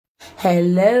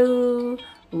Hello,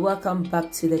 welcome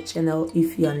back to the channel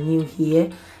if you are new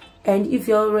here, and if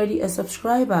you're already a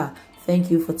subscriber, thank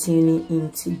you for tuning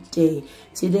in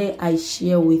today. I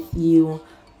share with you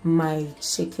my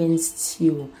chicken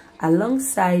stew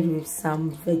alongside with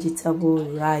some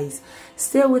vegetable rice.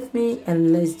 Stay with me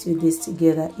and let's do this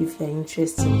together if you're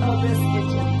interested.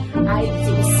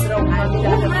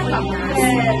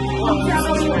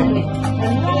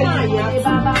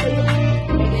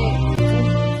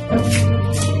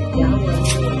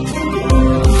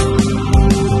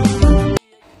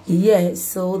 Yeah,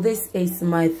 so this is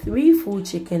my 3 full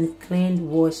chicken, cleaned,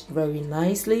 washed very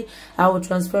nicely. I will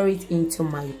transfer it into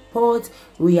my pot.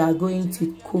 We are going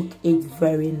to cook it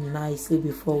very nicely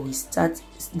before we start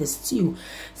the stew.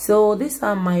 So these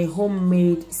are my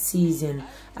homemade season.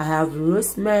 I have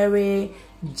rosemary,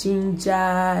 ginger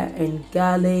and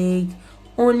garlic,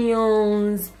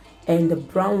 onions, and the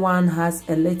brown one has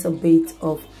a little bit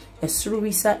of a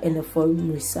surisa and a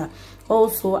forisa.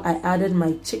 Also, I added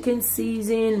my chicken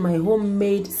season, my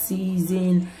homemade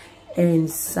season, and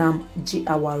some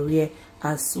aware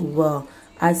as well.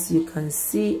 As you can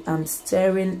see, I'm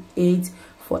stirring it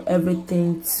for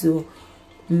everything to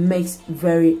mix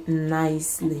very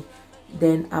nicely.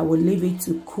 Then I will leave it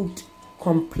to cook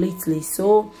completely.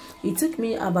 So it took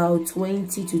me about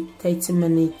 20 to 30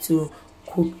 minutes to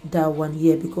cook that one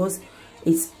here because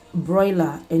it's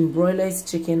broiler, and broilers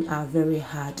chicken are very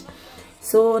hard.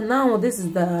 So now this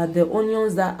is the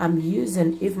onions that I'm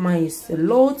using. If mine is a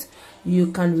lot,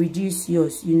 you can reduce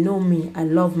yours. You know me, I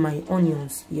love my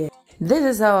onions. Yeah, this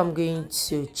is how I'm going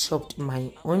to chop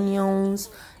my onions.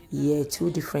 Yeah,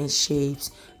 2 different shapes,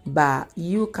 but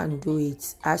you can do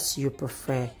it as you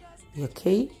prefer.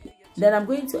 Okay, then I'm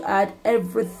going to add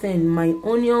everything, my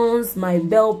onions, my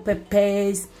bell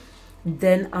peppers.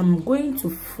 Then I'm going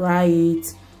to fry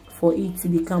it for it to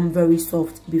become very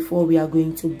soft before we are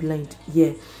going to blend.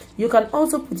 Yeah, you can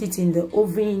also put it in the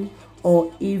oven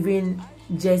or even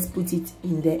just put it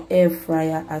in the air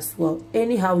fryer as well.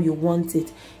 Anyhow you want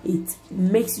it, it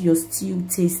makes your stew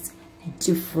taste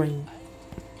different.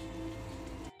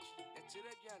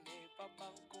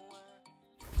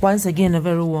 Once again, a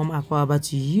very warm akwaba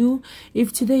to you.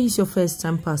 If today is your first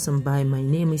time passing by, my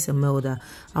name is Imelda.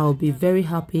 I'll be very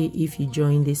happy if you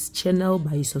join this channel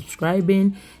by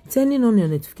subscribing, turning on your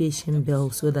notification bell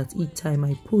so that each time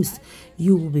I post,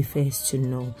 you will be first to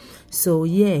know. So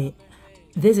yeah,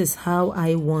 this is how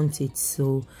I want it.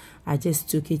 So I just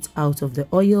took it out of the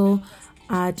oil,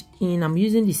 add in, I'm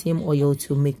using the same oil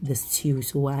to make the stew.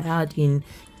 So I add in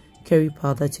curry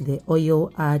powder to the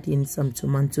oil, add in some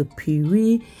tomato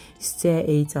puree, stir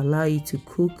it, allow it to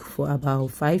cook for about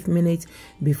 5 minutes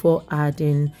before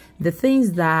adding the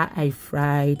things that I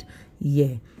fried.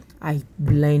 Yeah, I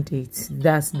blend it.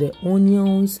 That's the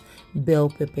onions,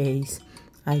 bell peppers.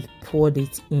 I poured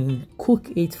it in, cook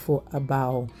it for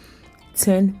about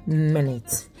 10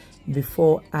 minutes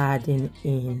before adding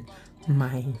in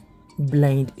my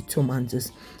blend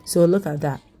tomatoes. So look at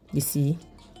that, you see,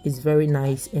 it's very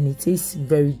nice and it tastes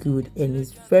very good and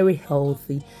it's very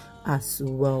healthy as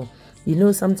well. You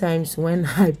know, sometimes when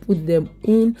I put them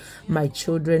in, my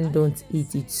children don't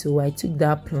eat it, so I took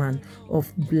that plan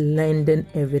of blending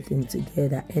everything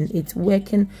together and it's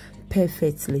working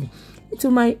perfectly.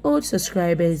 To my old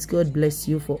subscribers, God bless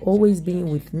you for always being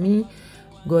with me.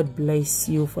 God bless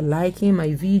you for liking my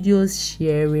videos,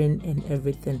 sharing and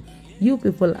everything. You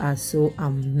people are so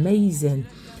amazing.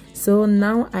 So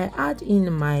now I add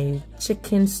in my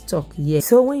chicken stock here.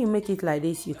 So when you make it like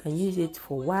this, you can use it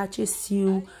for wache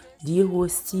stew,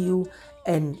 diho stew,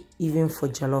 and even for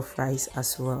jollof rice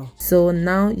as well. So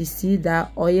now you see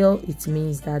that oil, it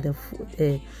means that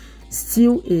the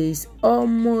stew is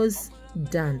almost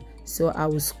done. So I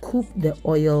will scoop the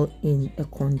oil in a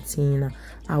container.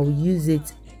 I will use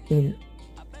it in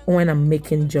when I'm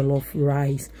making jollof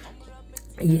rice.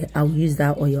 Yeah, I'll use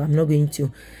that oil. I'm not going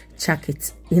to chuck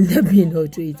it in the bin or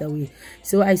throw it away.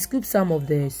 So I scooped some of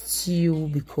the stew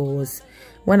because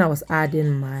when I was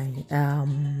adding my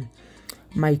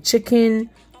my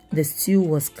chicken, the stew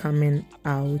was coming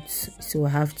out, so I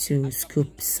have to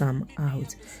scoop some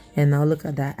out. And now look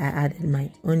at that, I added my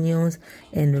onions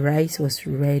and rice was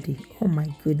ready. Oh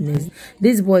my goodness,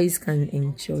 these boys can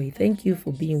enjoy. Thank you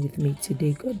for being with me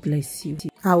today. God bless you.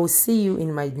 I will see you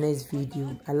in my next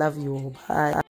video. I love you all. Bye.